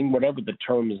swing, whatever the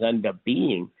terms end up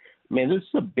being. I mean, this is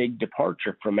a big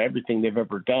departure from everything they've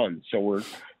ever done. So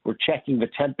we're checking the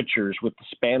temperatures with the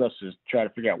Spanos to try to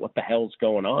figure out what the hell's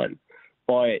going on.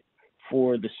 But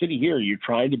for the city here, you're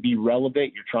trying to be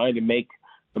relevant. You're trying to make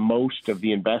the most of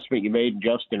the investment you made in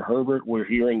Justin Herbert. We're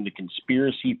hearing the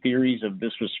conspiracy theories of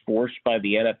this was forced by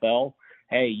the NFL.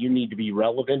 Hey, you need to be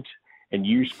relevant and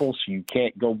useful, so you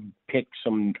can't go pick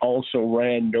some also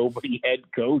ran nobody head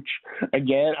coach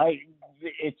again.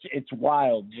 It's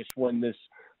wild just when this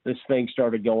thing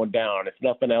started going down. If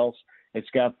nothing else, it's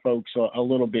got folks a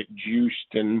little bit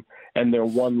juiced and their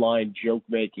one-line joke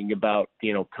making about,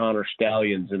 you know, Connor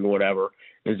Stallions and whatever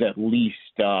is at least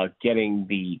getting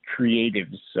the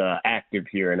creatives active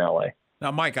here in LA. Now,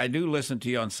 Mike, I do listen to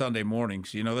you on Sunday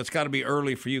mornings. You know, that's got to be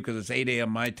early for you because it's 8 a.m.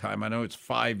 my time. I know it's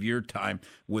 5 your time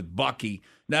with Bucky.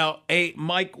 Now, hey,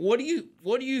 Mike, what do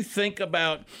you think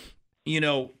about, you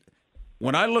know,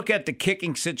 when I look at the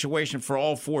kicking situation for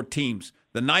all four teams,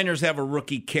 the Niners have a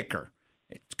rookie kicker.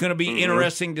 It's going to be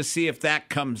interesting to see if that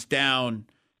comes down,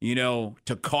 you know,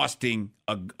 to costing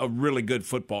a really good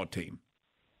football team.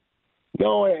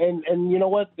 No, and you know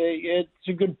what? It's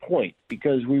a good point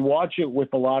because we watch it with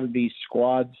a lot of these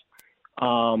squads.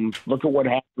 Look at what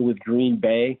happened with Green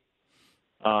Bay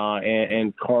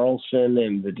and Carlson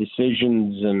and the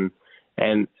decisions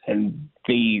and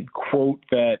the quote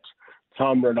that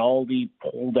Tom Rinaldi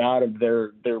pulled out of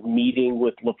their meeting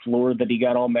with LaFleur that he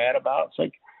got all mad about. It's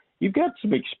like you've got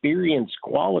some experienced,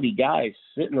 quality guys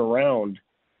sitting around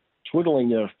twiddling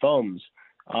their thumbs.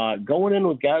 Going in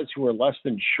with guys who are less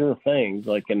than sure things,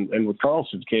 like and with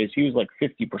Carlson's case, he was like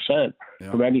 50%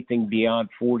 from anything beyond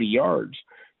 40 yards.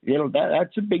 You know,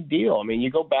 that's a big deal. I mean, you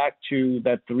go back to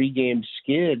that 3-game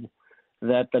skid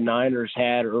that the Niners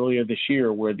had earlier this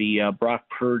year where the Brock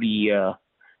Purdy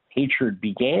hatred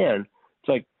began. It's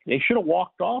like they should have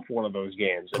walked off one of those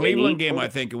games. Cleveland game, I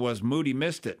think it was. Moody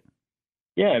missed it.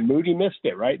 Yeah, Moody missed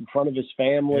it right in front of his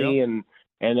family and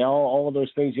all of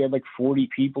those things. You had like 40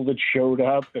 people that showed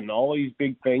up and all these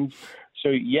big things. So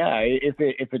yeah, if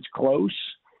it's close,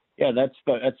 yeah, that's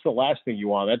the last thing you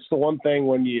want. That's the one thing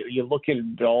when you look at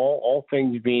it, all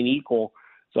things being equal.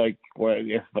 It's like, well,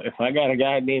 if I got a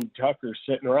guy named Tucker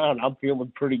sitting around, I'm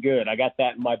feeling pretty good. I got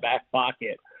that in my back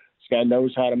pocket. This guy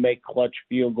knows how to make clutch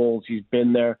field goals. He's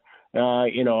been there.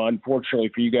 You know,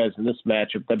 unfortunately for you guys in this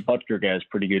matchup, that Butker guy is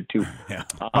pretty good too.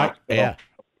 Yeah.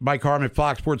 Mike Harmon,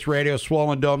 Fox Sports Radio,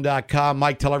 SwollenDome.com.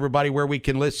 Mike, tell everybody where we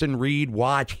can listen, read,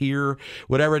 watch, hear,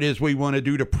 whatever it is we want to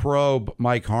do to probe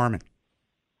Mike Harmon.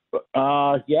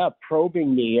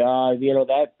 Probing me. You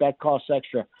know, that costs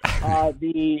extra.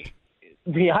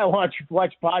 The I Watch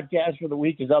Flex podcast for the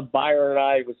week is up. Byron and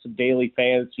I with some daily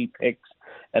fantasy picks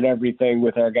and everything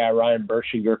with our guy Ryan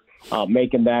Bershinger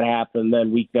making that happen.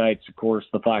 Then weeknights, of course,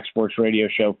 the Fox Sports Radio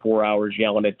show, 4 hours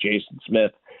yelling at Jason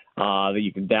Smith. That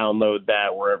you can download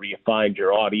that wherever you find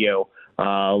your audio.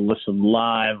 Listen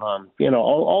live on, you know,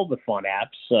 all the fun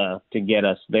apps to get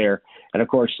us there. And, of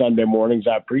course, Sunday mornings,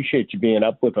 I appreciate you being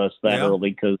up with us that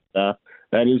early because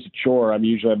that is a chore. I'm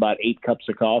usually about 8 cups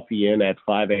of coffee in at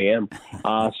 5 a.m.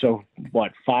 So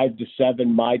 5 to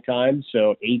 7 my time,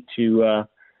 so 8 to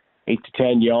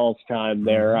 10 y'all's time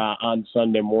there on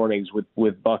Sunday mornings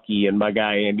with Bucky and my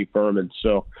guy Andy Furman.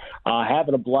 So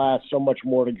having a blast. So much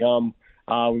more to come.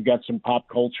 We've got some pop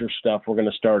culture stuff we're going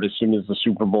to start as soon as the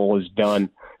Super Bowl is done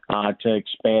to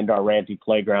expand our Ranty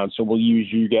Playground. So we'll use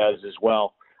you guys as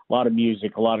well. A lot of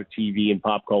music, a lot of TV and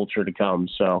pop culture to come.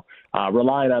 So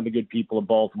relying on the good people of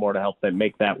Baltimore to help them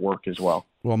make that work as well.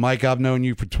 Well, Mike, I've known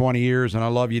you for 20 years, and I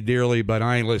love you dearly, but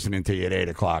I ain't listening to you at 8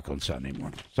 o'clock on Sunday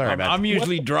morning. Sorry about that. I'm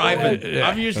usually driving.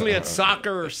 I'm usually at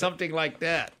soccer or something like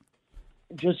that.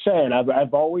 Just saying,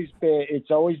 I've always been.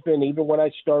 It's always been. Even when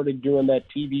I started doing that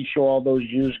TV show all those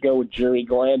years ago with Jerry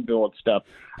Glanville and stuff,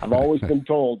 I've always been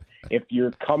told if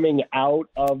you're coming out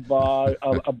of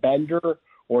a bender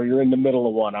or you're in the middle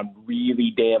of one, I'm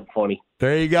really damn funny.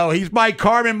 There you go. He's Mike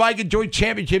Carmen. Mike, enjoy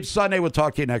Championship Sunday. We'll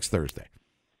talk to you next Thursday.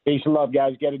 Peace and love,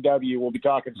 guys. Get a W. We'll be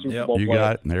talking Super Bowl. You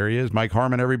got it. There he is, Mike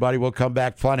Harmon. Everybody, we'll come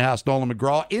back. Funhouse, Nolan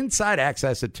McGraw, Inside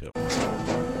Access at 2.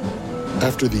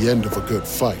 After the end of a good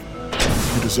fight,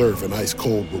 you deserve an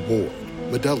ice-cold reward.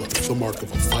 Modelo is the mark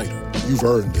of a fighter. You've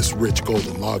earned this rich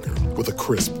golden lager with a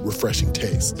crisp, refreshing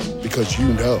taste. Because you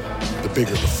know, the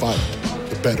bigger the fight,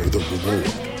 the better the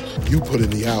reward. You put in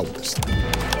the hours,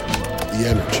 the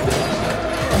energy,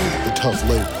 the tough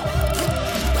labor.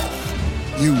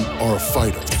 You are a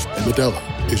fighter, and Modelo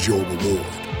is your reward.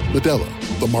 Modelo,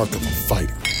 the mark of a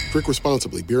fighter. Drink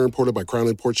responsibly. Beer imported by Crown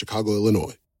Imports, Chicago,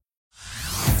 Illinois.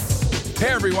 Hey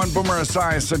everyone, Boomer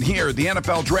Esiason here. The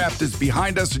NFL Draft is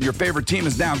behind us and your favorite team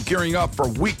is now gearing up for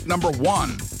week number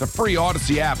 1. The free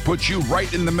Odyssey app puts you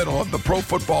right in the middle of the pro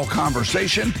football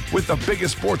conversation with the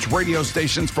biggest sports radio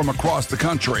stations from across the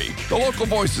country. The local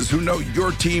voices who know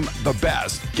your team the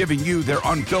best, giving you their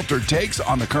unfiltered takes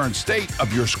on the current state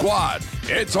of your squad.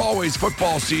 It's always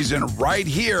football season right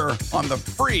here on the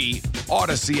free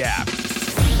Odyssey app.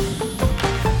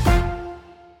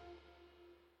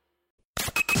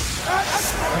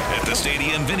 At the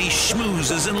stadium, Vinny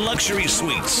schmoozes in luxury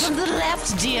suites. From the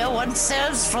left, dear. One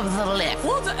serves from the left.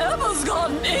 Whatever's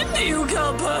gotten into you,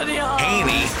 Capernaum?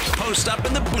 Haney post up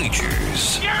in the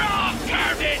bleachers. You're all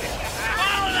garbage!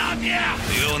 All of you!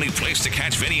 The only place to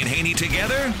catch Vinny and Haney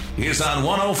together is on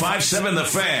 105.7 The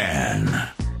Fan.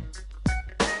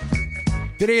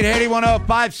 Vinny and Haney,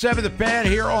 105.7 The Fan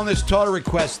here on this Total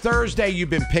Request Thursday. You've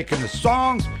been picking the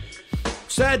songs.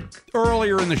 Said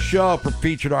earlier in the show for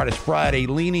Featured Artist Friday,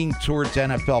 leaning towards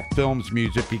NFL Films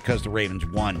music because the Ravens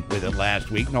won with it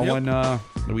last week. Nolan, are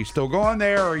we still going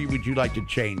there, or would you like to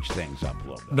change things up a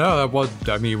little bit? No, that was.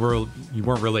 I mean, you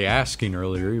weren't really asking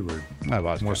earlier. You were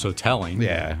more so telling.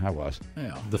 Yeah, I was.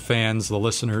 Yeah. The fans, the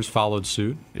listeners followed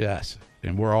suit. Yes,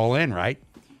 and we're all in, right?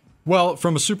 Well,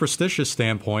 from a superstitious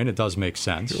standpoint, it does make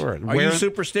sense. Sure. Are you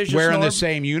superstitious, Wearing Norm? the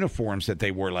same uniforms that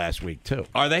they wore last week, too.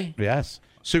 Are they? Yes.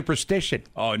 Superstition.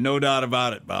 Oh, no doubt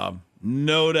about it, Bob.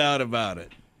 No doubt about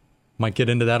it. Might get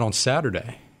into that on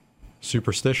Saturday.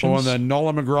 Superstitions. On the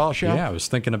Nolan McGraw show? Yeah, I was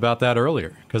thinking about that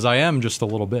earlier, because I am just a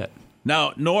little bit.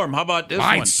 Now, Norm, how about this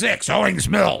Line one? 6, Owings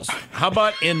Mills. How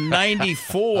about in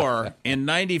 94,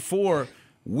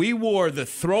 we wore the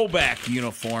throwback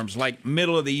uniforms, like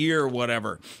middle of the year or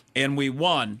whatever, and we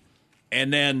won.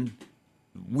 And then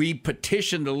we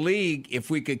petitioned the league if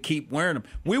we could keep wearing them.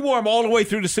 We wore them all the way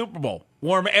through the Super Bowl.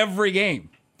 Wore them every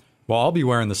game. Well, I'll be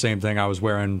wearing the same thing I was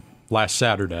wearing last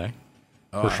Saturday,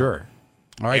 for sure.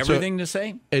 All right, everything the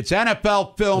same? It's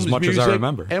NFL Films as much music, as I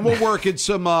remember. And we'll work in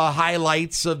some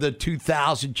highlights of the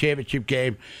 2000 championship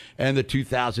game and the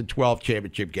 2012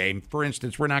 championship game. For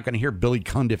instance, we're not going to hear Billy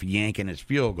Cundiff yanking his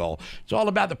field goal. It's all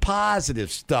about the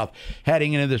positive stuff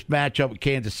heading into this matchup with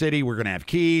Kansas City. We're going to have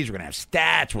keys. We're going to have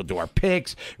stats. We'll do our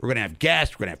picks. We're going to have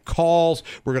guests. We're going to have calls.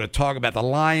 We're going to talk about the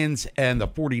Lions and the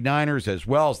 49ers as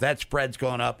well, as that spread's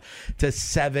going up to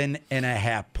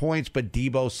 7.5 points. But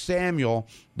Deebo Samuel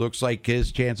looks like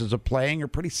his chances of playing are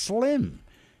pretty slim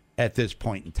at this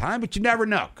point in time, but you never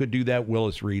know. Could do that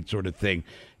Willis Reed sort of thing,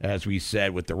 as we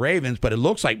said, with the Ravens, but it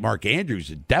looks like Mark Andrews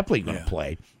is definitely going to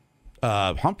play.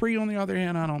 Humphrey, on the other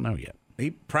hand, I don't know yet.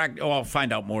 I'll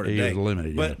find out more today. He was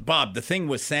limited. But, Bob, the thing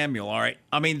with Samuel, all right,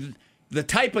 I mean, the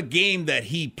type of game that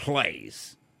he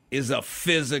plays is a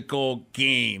physical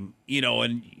game,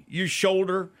 and your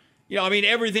shoulder, I mean,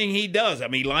 everything he does. I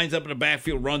mean, he lines up in the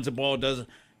backfield, runs the ball, does it.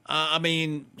 I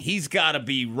mean, he's got to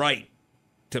be right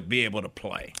to be able to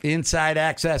play. Inside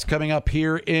Access coming up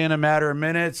here in a matter of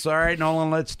minutes. All right,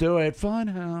 Nolan, let's do it.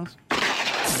 Funhouse.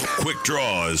 Quick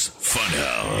Draws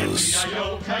Funhouse.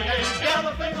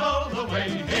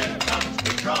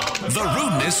 The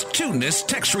rudeness, tuneness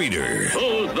text reader.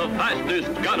 Who's the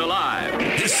fastest gun alive?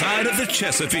 This side of the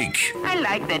Chesapeake. I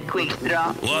like that quick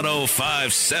draw.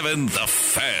 105.7 The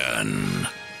Fan.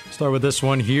 Start with this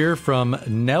one here from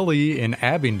Nellie in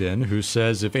Abingdon, who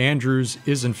says, if Andrews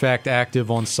is in fact active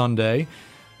on Sunday,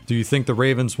 do you think the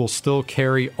Ravens will still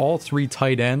carry all 3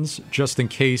 tight ends just in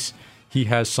case he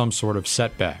has some sort of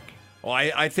setback? Well,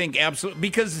 I think absolutely,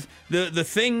 because the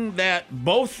thing that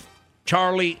both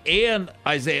Charlie and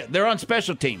Isaiah, they're on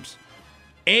special teams.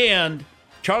 And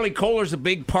Charlie Kohler's a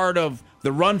big part of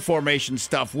the run formation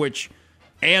stuff, which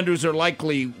Andrews or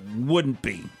likely wouldn't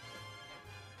be.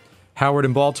 Howard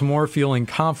in Baltimore, feeling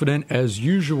confident as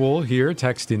usual here,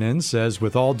 texting in, says,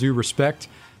 with all due respect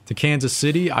to Kansas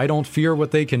City, I don't fear what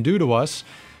they can do to us.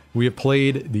 We have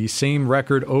played the same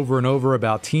record over and over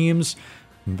about teams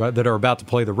that are about to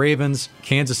play the Ravens.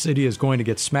 Kansas City is going to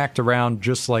get smacked around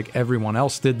just like everyone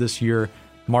else did this year.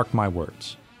 Mark my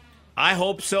words. I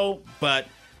hope so, but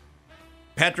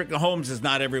Patrick Mahomes is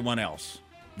not everyone else.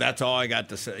 That's all I got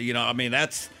to say. You know, I mean,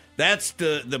 that's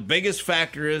the biggest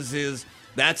factor is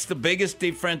that's the biggest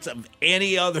difference of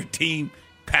any other team,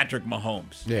 Patrick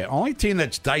Mahomes. Yeah, only team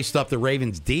that's diced up the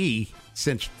Ravens' D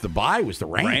since the bye was the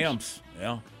Rams.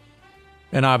 Yeah.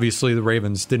 And obviously the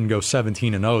Ravens didn't go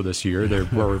 17-0 this year. There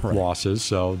were losses,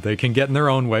 so they can get in their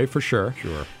own way for sure.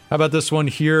 Sure. How about this one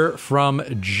here from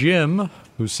Jim,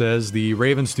 who says the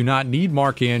Ravens do not need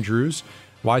Mark Andrews.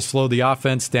 Why slow the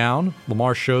offense down?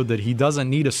 Lamar showed that he doesn't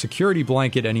need a security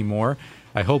blanket anymore.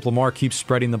 I hope Lamar keeps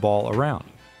spreading the ball around.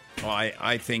 Well,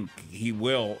 I think he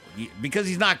will, because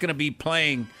he's not going to be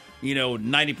playing,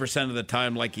 90% of the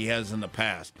time like he has in the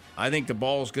past. I think the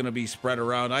ball's going to be spread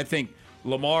around. I think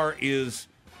Lamar is,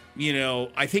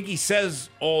 I think he says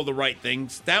all the right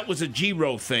things. That was a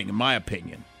G-Row thing, in my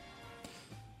opinion.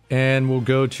 And we'll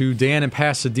go to Dan in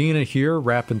Pasadena here,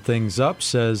 wrapping things up.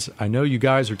 Says, I know you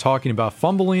guys are talking about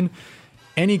fumbling.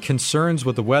 Any concerns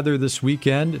with the weather this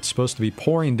weekend? It's supposed to be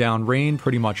pouring down rain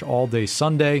pretty much all day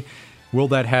Sunday. Will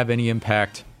that have any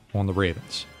impact on the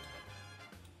Ravens?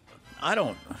 I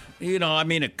don't,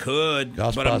 it could.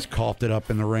 Gus Bus coughed it up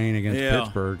in the rain against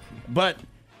Pittsburgh. But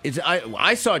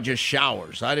I saw just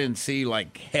showers. I didn't see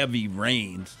like heavy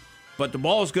rains. But the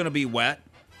ball's going to be wet.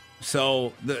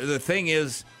 So the thing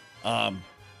is,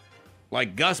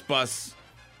 like Gus Bus,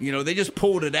 they just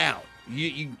pulled it out.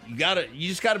 You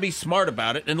just gotta be smart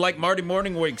about it. And like Marty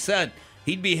Morningwig said,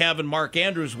 he'd be having Mark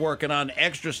Andrews working on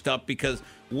extra stuff because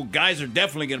guys are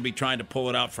definitely going to be trying to pull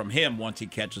it out from him once he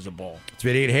catches a ball. It's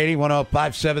Vinny and Haney,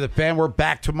 105.7 The Fan. We're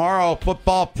back tomorrow.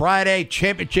 Football Friday,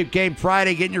 championship game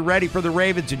Friday, getting you ready for the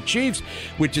Ravens and Chiefs,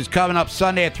 which is coming up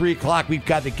Sunday at 3 o'clock. We've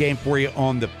got the game for you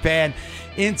on The Fan.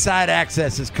 Inside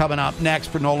Access is coming up next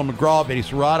for Nolan McGraw, Vinny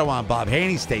Serrato. I'm Bob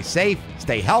Haney. Stay safe,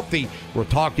 stay healthy. We'll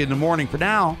talk to you in the morning. For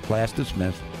now, class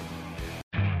dismissed.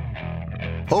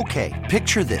 Okay,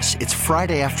 picture this. It's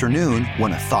Friday afternoon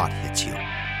when a thought hits you.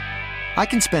 I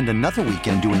can spend another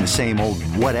weekend doing the same old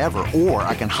whatever, or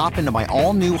I can hop into my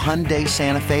all-new Hyundai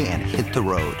Santa Fe and hit the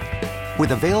road.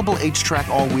 With available H-Track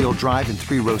all-wheel drive and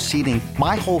 3-row seating,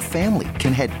 my whole family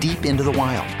can head deep into the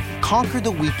wild. Conquer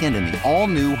the weekend in the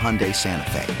all-new Hyundai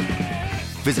Santa Fe.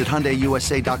 Visit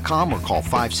HyundaiUSA.com or call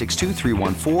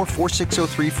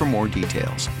 562-314-4603 for more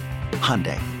details.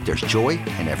 Hyundai, there's joy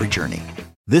in every journey.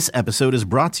 This episode is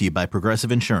brought to you by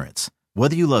Progressive Insurance.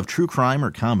 Whether you love true crime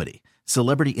or comedy,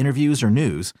 celebrity interviews or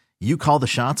news, you call the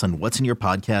shots on what's in your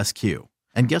podcast queue.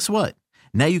 And guess what?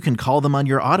 Now you can call them on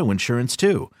your auto insurance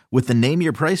too with the Name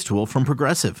Your Price tool from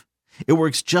Progressive. It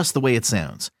works just the way it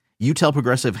sounds. You tell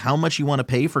Progressive how much you want to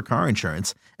pay for car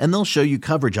insurance, and they'll show you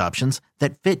coverage options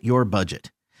that fit your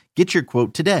budget. Get your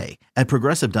quote today at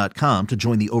Progressive.com to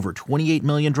join the over 28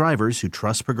 million drivers who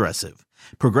trust Progressive.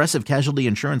 Progressive Casualty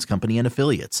Insurance Company and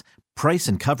Affiliates. Price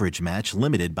and coverage match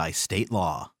limited by state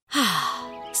law.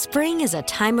 Spring is a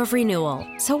time of renewal,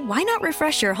 so why not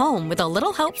refresh your home with a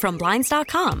little help from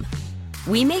Blinds.com?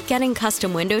 We make getting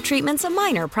custom window treatments a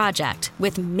minor project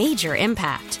with major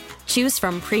impact. Choose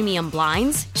from premium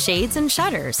blinds, shades, and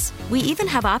shutters. We even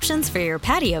have options for your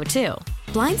patio, too.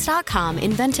 Blinds.com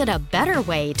invented a better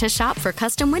way to shop for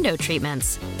custom window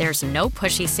treatments. There's no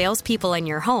pushy salespeople in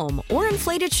your home or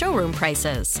inflated showroom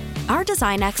prices. Our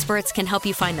design experts can help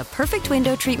you find the perfect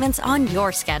window treatments on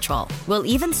your schedule. We'll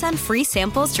even send free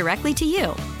samples directly to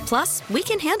you. Plus, we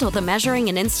can handle the measuring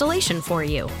and installation for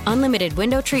you. Unlimited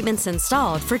window treatments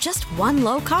installed for just one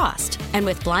low cost. And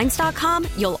with Blinds.com,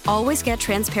 you'll always get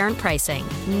transparent pricing.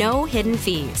 No hidden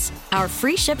fees. Our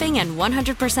free shipping and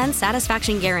 100%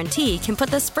 satisfaction guarantee can put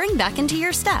the spring back into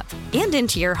your step and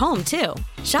into your home, too.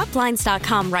 Shop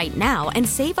Blinds.com right now and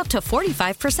save up to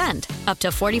 45%. Up to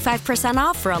 45%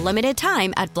 off for a limited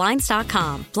time at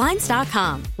Blinds.com.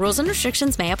 Blinds.com. Rules and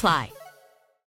restrictions may apply.